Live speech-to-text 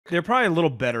They're probably a little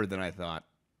better than I thought.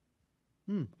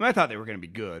 I thought they were going to be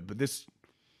good, but this,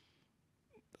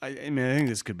 I think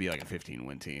this could be like a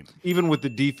 15-win team. Even with the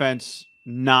defense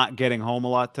not getting home a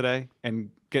lot today and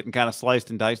getting kind of sliced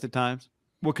and diced at times?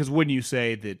 Well, because wouldn't you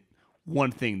say that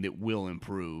one thing that will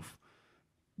improve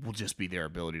will just be their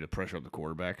ability to pressure up the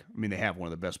quarterback? I mean, they have one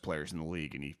of the best players in the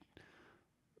league, and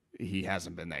he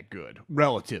hasn't been that good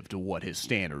relative to what his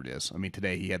standard is. I mean,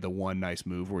 today he had the one nice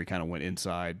move where he kind of went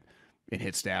inside and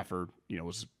hit Stafford. It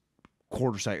was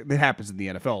quarter sack. That happens in the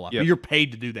NFL a lot. But you're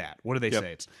paid to do that. What do they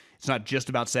say? It's not just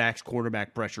about sacks.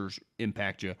 Quarterback pressures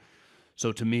impact you.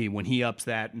 So to me, when he ups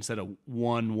that instead of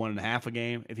 1.5 a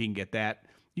game, if he can get that,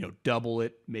 double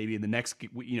it maybe in the next,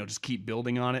 just keep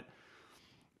building on it.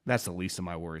 That's the least of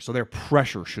my worries. So their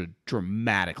pressure should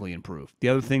dramatically improve. The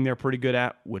other thing they're pretty good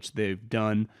at, which they've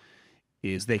done,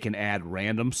 is they can add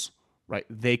randoms. Right?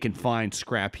 They can find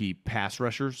scrap heap pass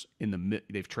rushers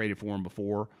they've traded for him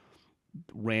before.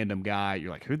 Random guy,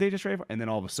 you're like, who'd they just trade for? And then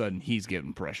all of a sudden, he's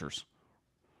getting pressures.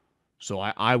 So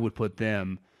I would put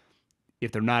them,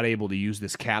 if they're not able to use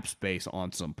this cap space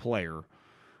on some player,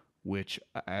 which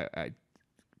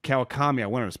Kawakami, I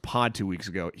went on his pod 2 weeks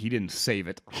ago. He didn't save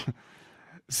it.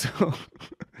 So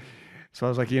I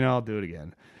was like, I'll do it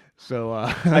again. So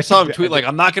I saw him tweet like,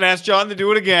 I'm not going to ask John to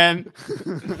do it again.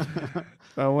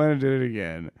 I went and did it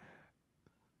again.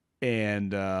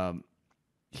 And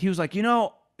he was like,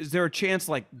 is there a chance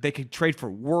like they could trade for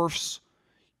Wirfs?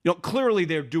 Clearly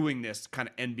they're doing this kind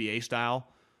of NBA style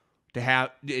to have,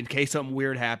 in case something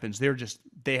weird happens, they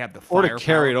have the firepower. Or to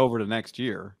carry it over to next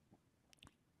year.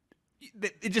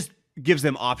 It just gives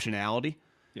them optionality.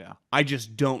 Yeah. I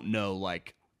just don't know,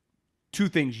 like, two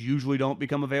things usually don't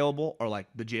become available are like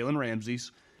the Jalen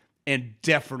Ramseys and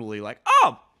definitely like,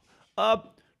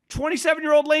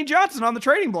 27-year-old Lane Johnson on the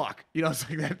trading block. It's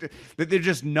like that they're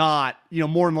just not,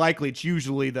 more than likely it's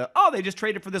usually they just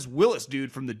traded for this Willis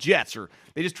dude from the Jets, or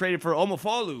they just traded for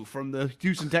Omofalu from the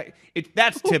Houston Tech.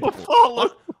 That's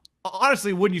typical.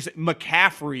 Honestly, wouldn't you say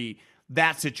McCaffrey,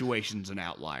 that situation's an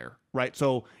outlier, right?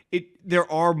 So there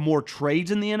are more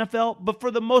trades in the NFL, but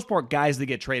for the most part, guys that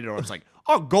get traded are, it's like,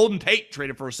 Golden Tate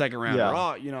traded for a second rounder.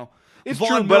 Yeah. It's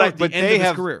Vaughn true, but they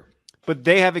have career. But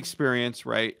they have experience,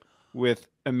 right, with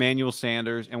Emmanuel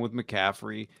Sanders and with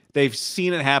McCaffrey. They've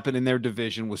seen it happen in their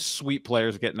division with sweet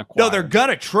players getting acquired. No, they're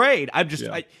gonna trade.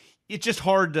 It's just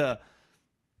hard to,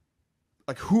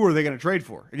 like, who are they gonna trade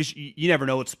for? You never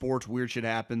know. It's sports. Weird shit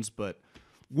happens, but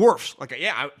Wirfs,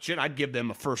 I'd give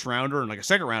them a first rounder and like a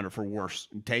second rounder for Wirfs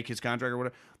and take his contract or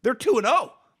whatever. They're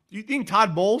 2-0. You think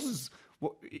Todd Bowles is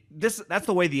this? That's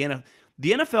the way the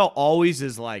NFL always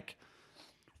is. Like,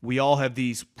 we all have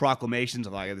these proclamations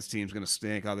of like, this team's going to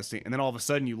stink, this team, and then all of a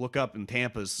sudden you look up and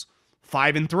Tampa's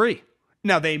 5-3.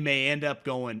 Now they may end up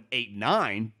going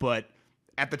 8-9, but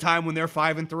at the time when they're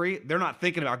 5-3, they're not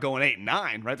thinking about going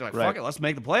 8-9, right? They're like, fuck it, let's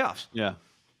make the playoffs. Yeah,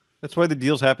 that's why the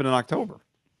deals happen in October.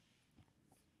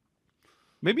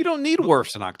 Maybe you don't need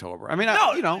Wirfs in October. I mean,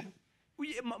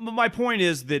 my point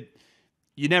is that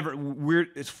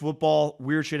it's football.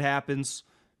 Weird shit happens.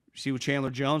 You see with Chandler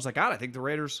Jones, like, God, I think the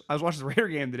Raiders, I was watching the Raider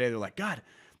game today. They're like, God,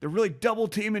 they're really double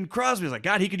teaming Crosby. It's like,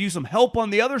 God, he could use some help on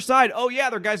the other side. Oh, yeah,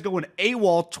 their guys going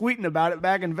AWOL tweeting about it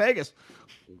back in Vegas.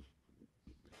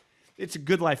 It's a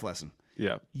good life lesson.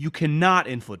 Yeah. You cannot,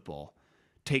 in football,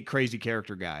 take crazy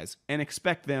character guys and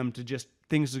expect them to just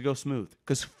things to go smooth.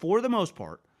 Because for the most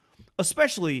part,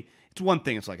 especially, it's one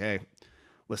thing. It's like, hey,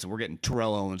 listen, we're getting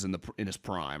Terrell Owens in his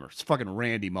prime, or it's fucking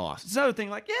Randy Moss. It's another thing.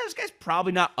 Like, yeah, this guy's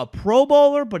probably not a Pro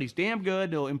Bowler, but he's damn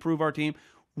good. He'll improve our team.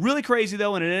 Really crazy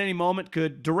though, and at any moment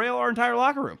could derail our entire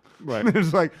locker room. Right.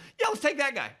 It's like, yeah, let's take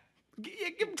that guy.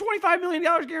 Give him $25 million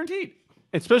guaranteed.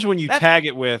 Especially when you tag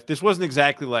it with, this wasn't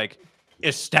exactly like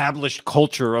established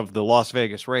culture of the Las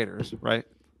Vegas Raiders, right?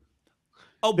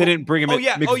 Oh, they didn't bring him in.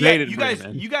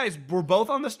 You guys were both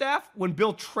on the staff when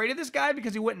Bill traded this guy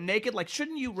because he went naked. Like,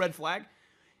 shouldn't you red flag?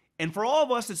 And for all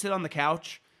of us that sit on the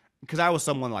couch, because I was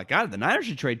someone like, God, the Niners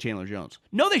should trade Chandler Jones.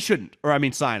 No, they shouldn't. Or,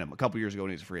 sign him a couple years ago when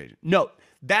he was a free agent. No,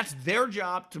 that's their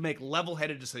job to make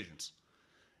level-headed decisions.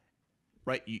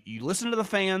 Right? You listen to the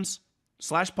fans /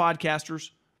 podcasters,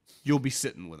 you'll be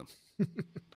sitting with them.